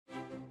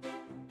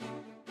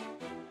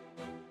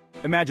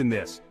Imagine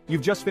this.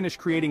 You've just finished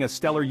creating a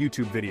stellar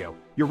YouTube video.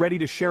 You're ready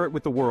to share it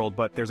with the world,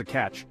 but there's a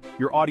catch.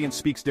 Your audience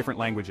speaks different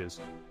languages.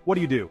 What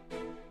do?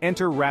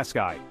 Enter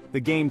RaskAi, the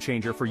game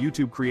changer for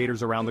YouTube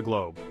creators around the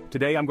globe.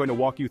 Today I'm going to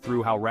walk you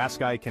through how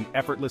RaskAi can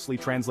effortlessly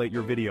translate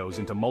your videos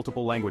into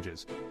multiple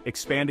languages,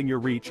 expanding your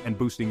reach and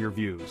boosting your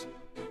views.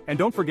 And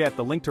don't forget,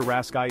 the link to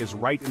RaskAi is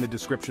right in the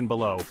description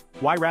below.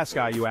 Why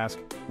RaskAi, you ask?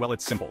 Well,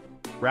 it's simple.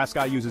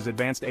 RaskAi uses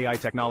advanced AI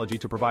technology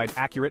to provide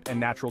accurate and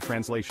natural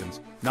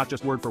translations, not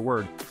just word for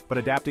word, but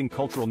adapting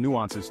cultural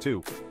nuances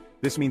too.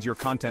 This means your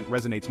content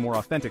resonates more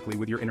authentically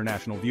with your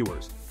international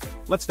viewers.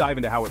 Let's dive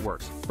into how it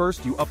works.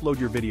 First, you upload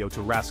your video to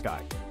RaskAi.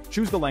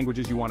 Choose the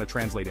languages you want to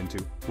translate into,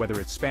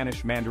 whether it's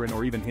Spanish, Mandarin,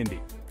 or even Hindi.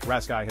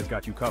 RaskAi has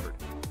got you covered.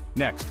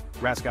 Next,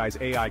 RaskAi's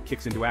AI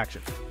kicks into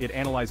action. It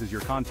analyzes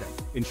your content,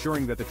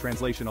 ensuring that the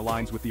translation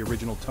aligns with the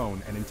original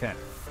tone and intent.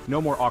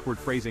 No more awkward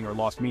phrasing or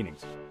lost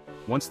meanings.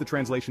 Once the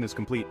translation is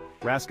complete,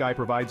 RaskAi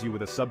provides you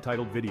with a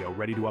subtitled video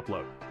ready to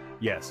upload.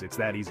 Yes, it's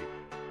that easy.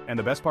 And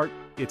the best part?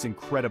 It's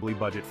incredibly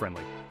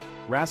budget-friendly.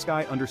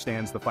 RaskAi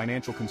understands the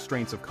financial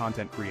constraints of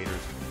content creators,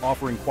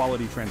 offering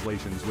quality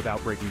translations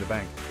without breaking the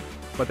bank.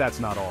 But that's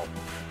not all.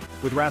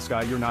 With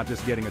RaskAi, you're not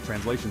just getting a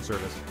translation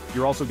service,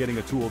 you're also getting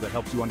a tool that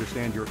helps you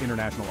understand your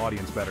international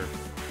audience better.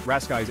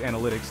 RaskAi's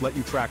analytics let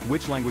you track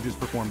which languages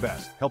perform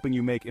best, helping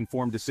you make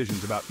informed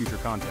decisions about future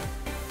content.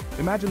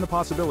 Imagine the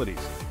possibilities.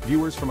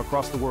 Viewers from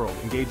across the world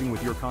engaging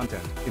with your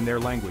content in their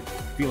language,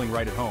 feeling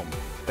right at home.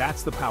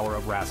 That's the power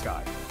of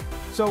RaskAi.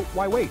 So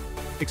why wait?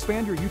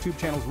 Expand your YouTube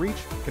channel's reach,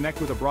 connect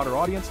with a broader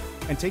audience,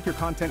 and take your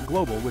content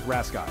global with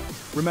RaskAi.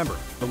 Remember,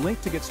 the link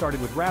to get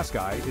started with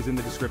RaskAi is in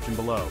the description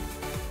below.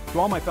 To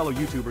all my fellow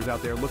YouTubers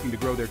out there looking to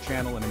grow their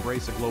channel and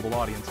embrace a global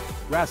audience,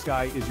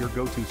 RaskAi is your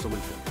go-to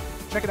solution.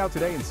 Check it out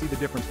today and see the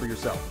difference for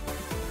yourself.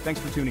 Thanks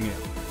for tuning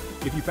in.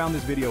 If you found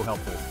this video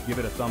helpful, give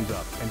it a thumbs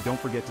up, and don't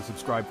forget to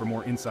subscribe for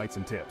more insights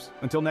and tips.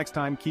 Until next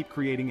time, keep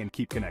creating and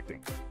keep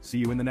connecting. See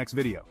you in the next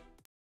video.